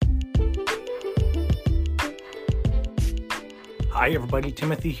Hi everybody,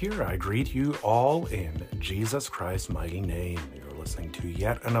 Timothy here. I greet you all in Jesus Christ's mighty name. You're listening to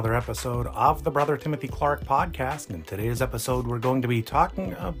yet another episode of the Brother Timothy Clark podcast. In today's episode, we're going to be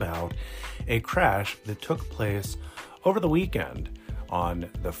talking about a crash that took place over the weekend on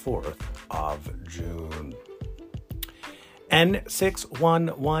the 4th of June.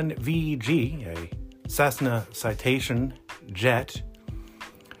 N611VG, a Cessna Citation jet,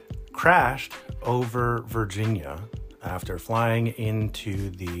 crashed over Virginia after flying into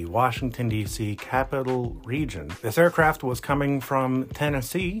the Washington, D.C. capital region. This aircraft was coming from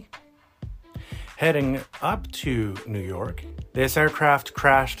Tennessee, heading up to New York. This aircraft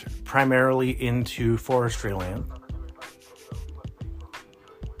crashed primarily into forestry land,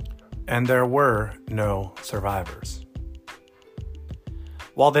 and there were no survivors.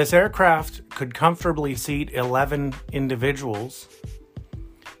 While this aircraft could comfortably seat 11 individuals,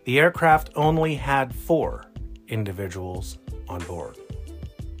 the aircraft only had 4 individuals on board.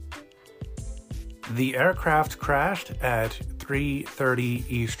 The aircraft crashed at 3:30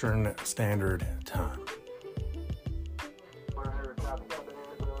 Eastern Standard Time.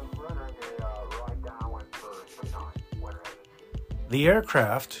 The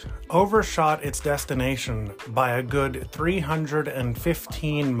aircraft overshot its destination by a good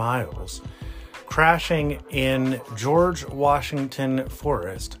 315 miles, crashing in George Washington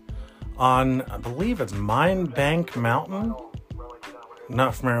Forest on, I believe it's Mine Bank Mountain.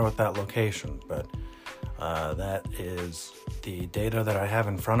 Not familiar with that location, but that is the data that I have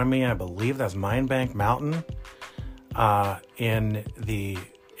in front of me. I believe that's Mine Bank Mountain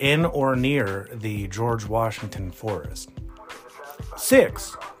in or near the George Washington Forest.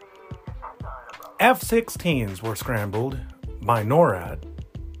 6 F-16s were scrambled by NORAD,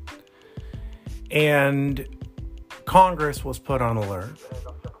 and Congress was put on alert.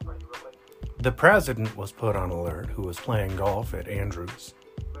 The president was put on alert, who was playing golf at Andrews.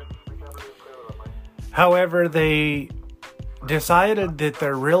 However, they decided that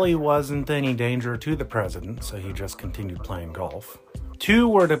there really wasn't any danger to the president, so he just continued playing golf. 2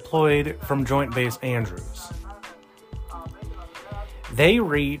 were deployed from Joint Base Andrews. They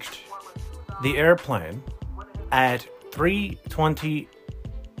reached the airplane at 3:20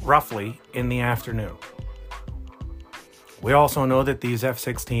 roughly in the afternoon. We also know that these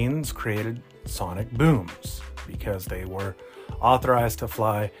F-16s created sonic booms because they were authorized to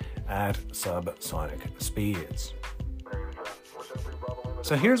fly at subsonic speeds.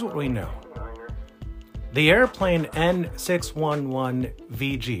 So here's what we know. The airplane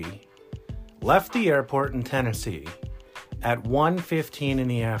N611VG left the airport in Tennessee at 1:15 in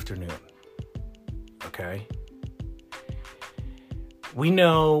the afternoon. Okay? We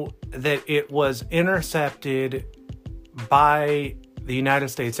know that it was intercepted by the United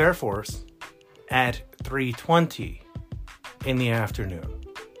States Air Force at 3:20 in the afternoon.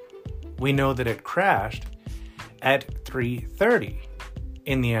 We know that it crashed at 3:30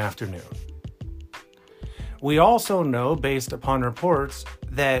 in the afternoon. We also know, based upon reports,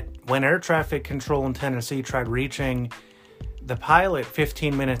 that when air traffic control in Tennessee tried reaching the pilot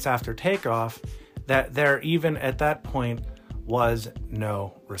 15 minutes after takeoff, that there even at that point was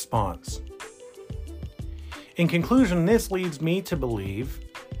no response. In conclusion, this leads me to believe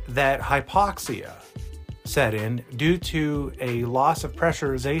that hypoxia set in due to a loss of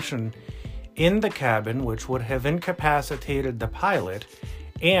pressurization in the cabin, which would have incapacitated the pilot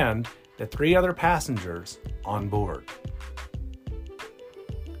and the 3 other passengers on board.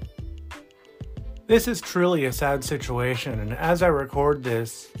 This is truly a sad situation, and as I record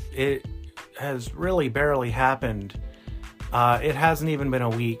this, it has really barely happened. It hasn't even been a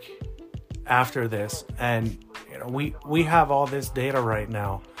week after this, and we have all this data right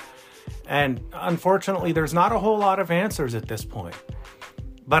now, and unfortunately there's not a whole lot of answers at this point.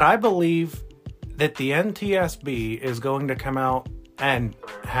 But I believe that the NTSB is going to come out and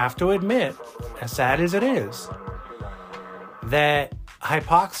have to admit, as sad as it is, that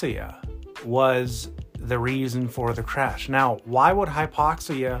hypoxia was the reason for the crash. Now, why would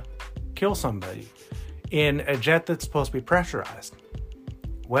hypoxia kill somebody in a jet that's supposed to be pressurized?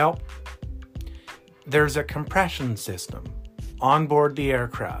 Well, there's a compression system on board the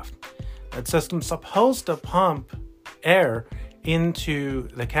aircraft. That system's supposed to pump air into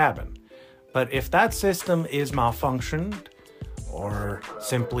the cabin. But if that system is malfunctioned or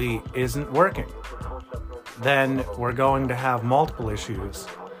simply isn't working, then we're going to have multiple issues.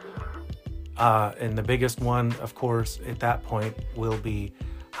 And the biggest one, of course, at that point will be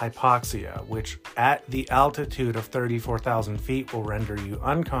hypoxia, which at the altitude of 34,000 feet will render you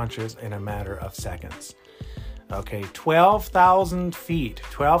unconscious in a matter of seconds. Okay, 12,000 feet.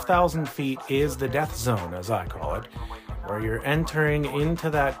 12,000 feet is the death zone, as I call it. where you're entering into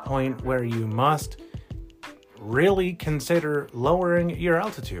that point where you must really consider lowering your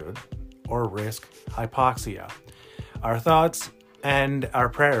altitude or risk hypoxia. Our thoughts and our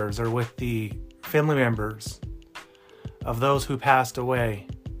prayers are with the family members of those who passed away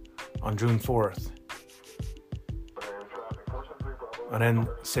on June 4th on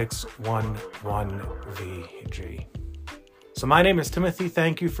N611VG. So my name is Timothy.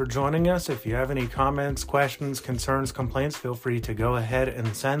 Thank you for joining us. If you have any comments, questions, concerns, complaints, feel free to go ahead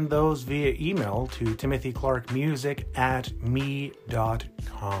and send those via email to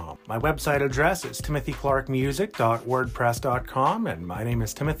timothyclarkmusic@me.com. My website address is timothyclarkmusic.wordpress.com, and my name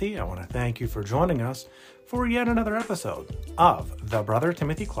is Timothy. I want to thank you for joining us for yet another episode of the Brother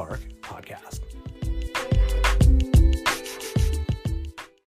Timothy Clark podcast.